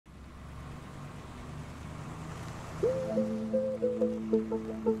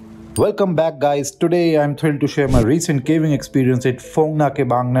Welcome back guys. Today I'm thrilled to share my recent caving experience at Phong Nha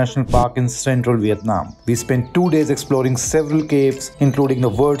Cave National Park in central Vietnam. We spent 2 days exploring several caves, including the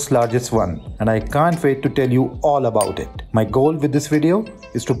world's largest one, and I can't wait to tell you all about it. My goal with this video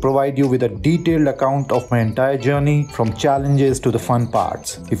is to provide you with a detailed account of my entire journey, from challenges to the fun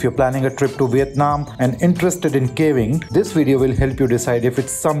parts. If you're planning a trip to Vietnam and interested in caving, this video will help you decide if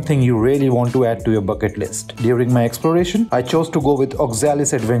it's something you really want to add to your bucket list. During my exploration, I chose to go with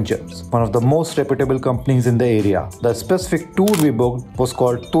Oxalis Adventure, one of the most reputable companies in the area. The specific tour we booked was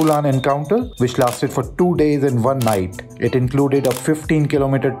called Tu Lan Encounter, which lasted for 2 days and 1 night. It included a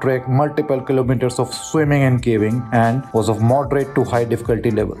 15-kilometer trek, multiple kilometers of swimming and caving, and was of moderate to high difficulty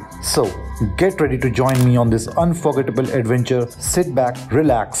level. So, get ready to join me on this unforgettable adventure. Sit back,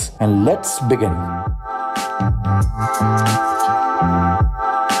 relax, and let's begin.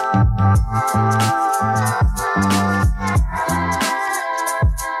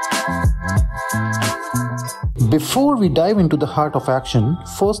 Before we dive into the heart of action,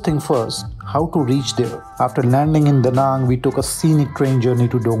 first thing first, how to reach there. After landing in Da Nang, we took a scenic train journey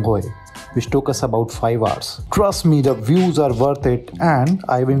to Dong Hoi, which took us about 5 hours. Trust me, the views are worth it, and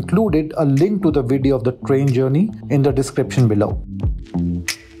I've included a link to the video of the train journey in the description below.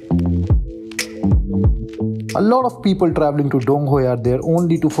 A lot of people traveling to Dong Hoi are there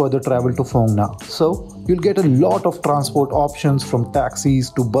only to further travel to Phong Nha. So, you'll get a lot of transport options, from taxis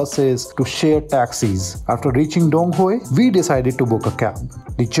to buses to shared taxis. After reaching Dong Hoi, we decided to book a cab.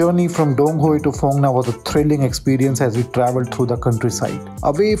 The journey from Dong Hoi to Phong Nha was a thrilling experience as we traveled through the countryside.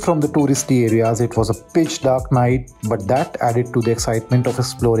 Away from the touristy areas, it was a pitch dark night, but that added to the excitement of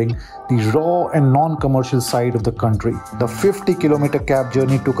exploring the raw and non-commercial side of the country. The 50-kilometer cab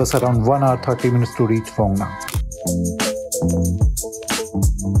journey took us around 1 hour 30 minutes to reach Phong Nha.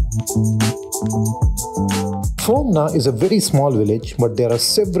 Phong Nha is a very small village, but there are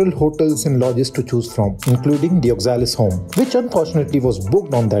several hotels and lodges to choose from, including the Oxalis home, which unfortunately was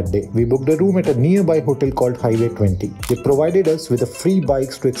booked on that day. We booked a room at a nearby hotel called Highway 20. They provided us with free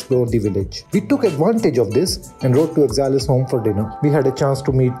bikes to explore the village. We took advantage of this and rode to Oxalis home for dinner. We had a chance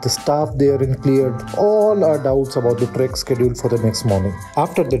to meet the staff there and cleared all our doubts about the trek schedule for the next morning.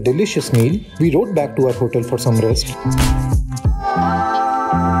 After the delicious meal, we rode back to our hotel for some rest.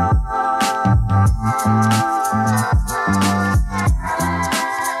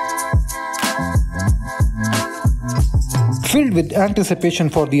 Filled with anticipation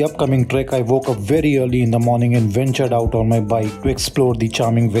for the upcoming trek, I woke up very early in the morning and ventured out on my bike to explore the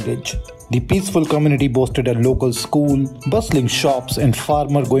charming village. The peaceful community boasted a local school, bustling shops, and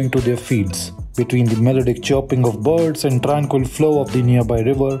farmers going to their fields. Between the melodic chirping of birds and tranquil flow of the nearby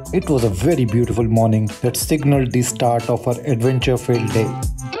river, it was a very beautiful morning that signaled the start of our adventure-filled day.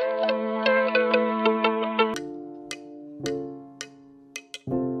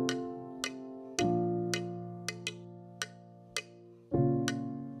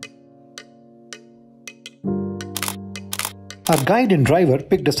 Our guide and driver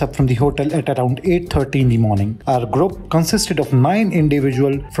picked us up from the hotel at around 8:30 in the morning. Our group consisted of 9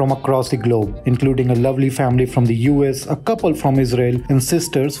 individuals from across the globe, including a lovely family from the US, a couple from Israel, and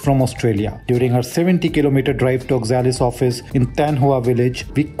sisters from Australia. During our 70-kilometer drive to Oxalis office in Tan Hoa village,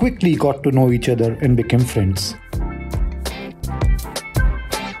 we quickly got to know each other and became friends.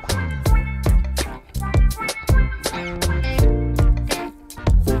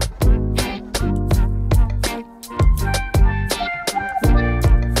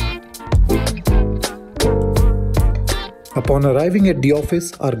 Upon arriving at the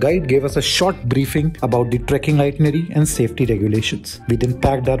office, our guide gave us a short briefing about the trekking itinerary and safety regulations. We then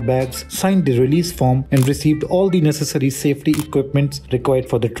packed our bags, signed the release form, and received all the necessary safety equipment required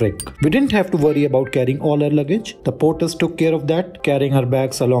for the trek. We didn't have to worry about carrying all our luggage. The porters took care of that, carrying our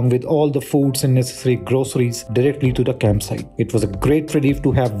bags along with all the foods and necessary groceries directly to the campsite. It was a great relief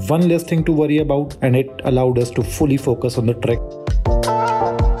to have one less thing to worry about, and it allowed us to fully focus on the trek.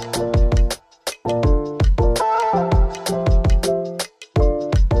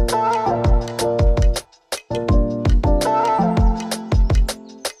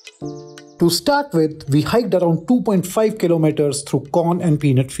 To start with, we hiked around 2.5 kilometers through corn and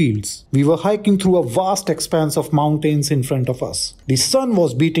peanut fields. We were hiking through a vast expanse of mountains in front of us. The sun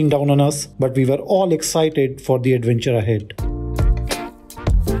was beating down on us, but we were all excited for the adventure ahead.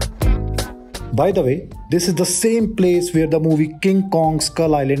 By the way, this is the same place where the movie King Kong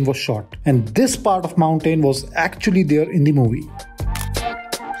Skull Island was shot, and this part of mountain was actually there in the movie.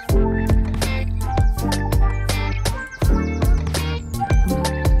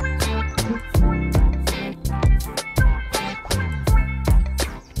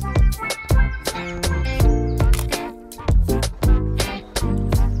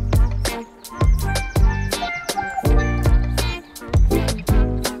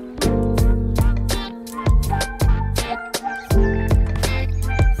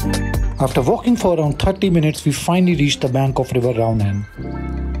 After walking for around 30 minutes, we finally reached the bank of River Raunan.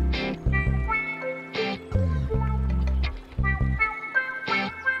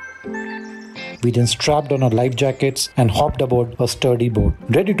 We then strapped on our life jackets and hopped aboard a sturdy boat,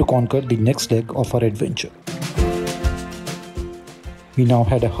 ready to conquer the next leg of our adventure. We now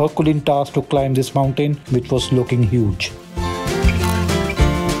had a Herculean task to climb this mountain, which was looking huge.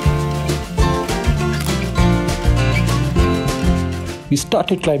 We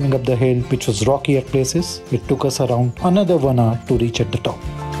started climbing up the hill, which was rocky at places. It took us around another 1 hour to reach at the top.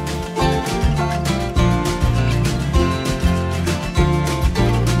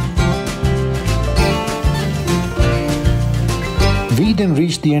 We then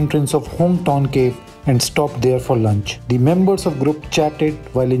reached the entrance of Tulan Cave and stopped there for lunch. The members of group chatted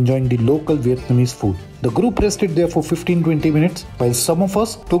while enjoying the local Vietnamese food. The group rested there for 15-20 minutes, while some of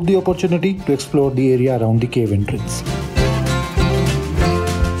us took the opportunity to explore the area around the cave entrance.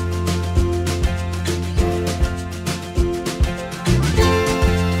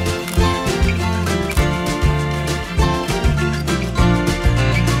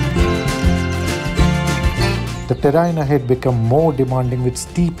 The terrain ahead became more demanding with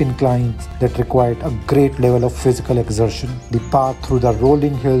steep inclines that required a great level of physical exertion. The path through the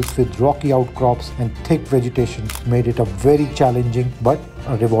rolling hills with rocky outcrops and thick vegetation made it a very challenging but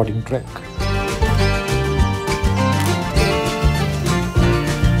a rewarding trek.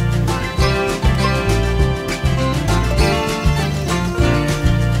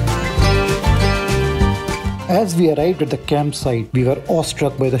 As we arrived at the campsite, we were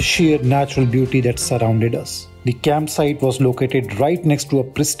awestruck by the sheer natural beauty that surrounded us. The campsite was located right next to a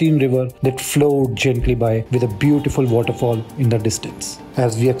pristine river that flowed gently by with a beautiful waterfall in the distance.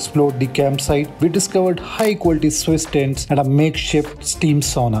 As we explored the campsite, we discovered high-quality Swiss tents and a makeshift steam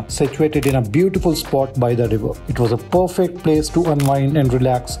sauna situated in a beautiful spot by the river. It was a perfect place to unwind and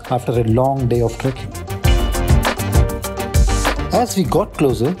relax after a long day of trekking. As we got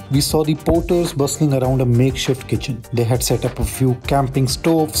closer, we saw the porters bustling around a makeshift kitchen. They had set up a few camping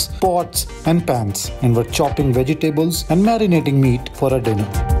stoves, pots and pans and were chopping vegetables and marinating meat for a dinner.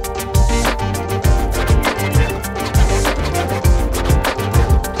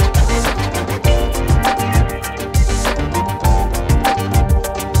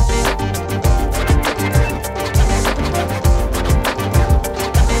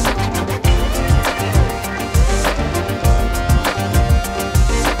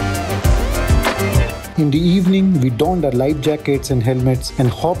 In the evening, we donned our life jackets and helmets and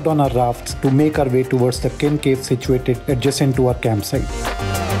hopped on our rafts to make our way towards the Tulan Cave situated adjacent to our campsite.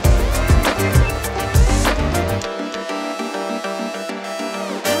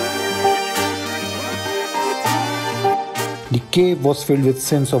 The cave was filled with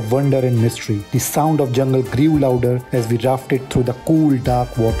sense of wonder and mystery. The sound of jungle grew louder as we rafted through the cool,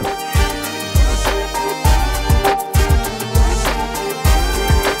 dark water.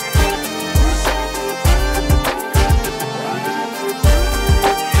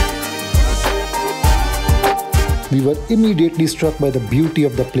 We were immediately struck by the beauty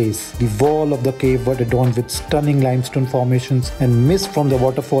of the place. The wall of the cave was adorned with stunning limestone formations, and mist from the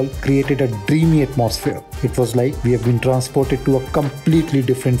waterfall created a dreamy atmosphere. It was like we have been transported to a completely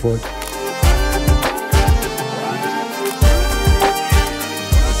different world.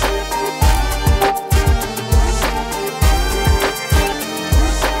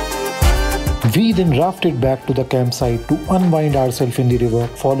 We then rafted back to the campsite to unwind ourselves in the river,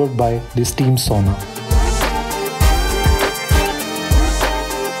 followed by the steam sauna.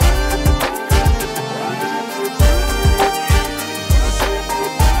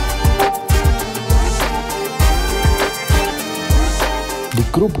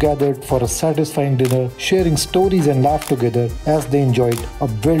 The group gathered for a satisfying dinner, sharing stories and laughed together as they enjoyed a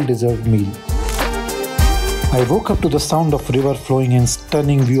well-deserved meal. I woke up to the sound of river flowing and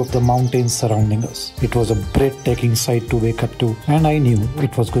stunning view of the mountains surrounding us. It was a breathtaking sight to wake up to, and I knew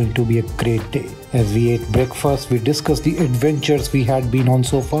it was going to be a great day. As we ate breakfast, we discussed the adventures we had been on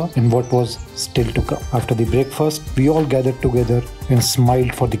so far and what was still to come. After the breakfast, we all gathered together and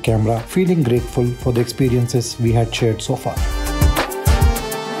smiled for the camera, feeling grateful for the experiences we had shared so far.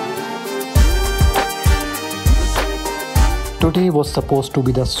 Today was supposed to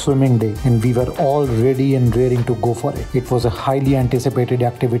be the swimming day, and we were all ready and raring to go for it. It was a highly anticipated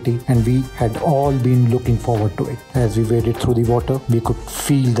activity and we had all been looking forward to it. As we waded through the water, we could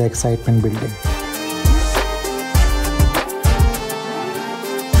feel the excitement building.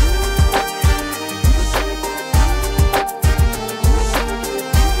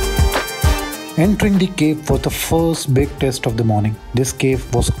 Entering the cave was the first big test of the morning. This cave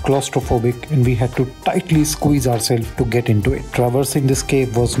was claustrophobic and we had to tightly squeeze ourselves to get into it. Traversing this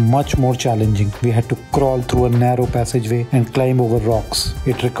cave was much more challenging. We had to crawl through a narrow passageway and climb over rocks.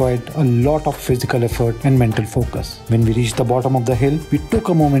 It required a lot of physical effort and mental focus. When we reached the bottom of the hill, we took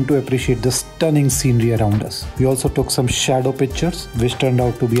a moment to appreciate the stunning scenery around us. We also took some shadow pictures, which turned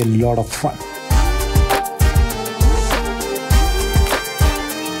out to be a lot of fun.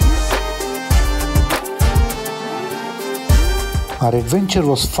 Our adventure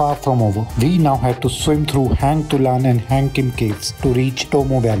was far from over. We now had to swim through Hang Tulan and Hang Kim caves to reach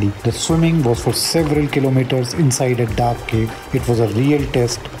Tomo Valley. The swimming was for several kilometers inside a dark cave. It was a real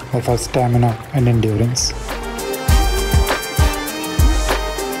test of our stamina and endurance.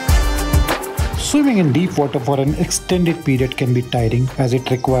 Swimming in deep water for an extended period can be tiring as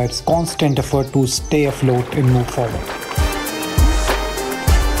it requires constant effort to stay afloat and move forward.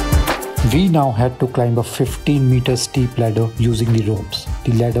 We now had to climb a 15-meter steep ladder using the ropes.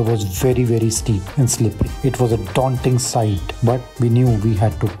 The ladder was very steep and slippery. It was a daunting sight, but we knew we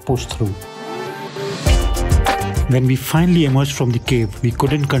had to push through. When we finally emerged from the cave, we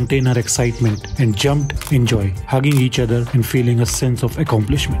couldn't contain our excitement and jumped in joy, hugging each other and feeling a sense of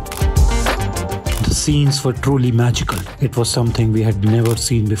accomplishment. The scenes were truly magical. It was something we had never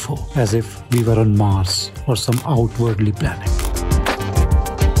seen before, as if we were on Mars or some outwardly planet.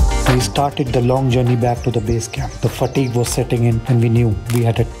 We started the long journey back to the base camp. The fatigue was setting in and we knew we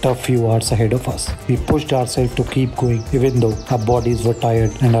had a tough few hours ahead of us. We pushed ourselves to keep going even though our bodies were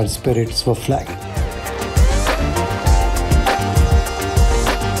tired and our spirits were flagging.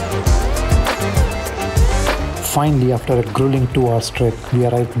 Finally, after a grueling 2-hour trek, we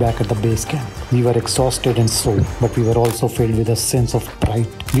arrived back at the base camp. We were exhausted and sore, but we were also filled with a sense of pride.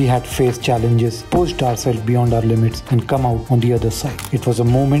 We had faced challenges, pushed ourselves beyond our limits, and come out on the other side. It was a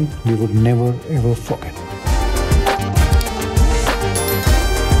moment we would never ever forget.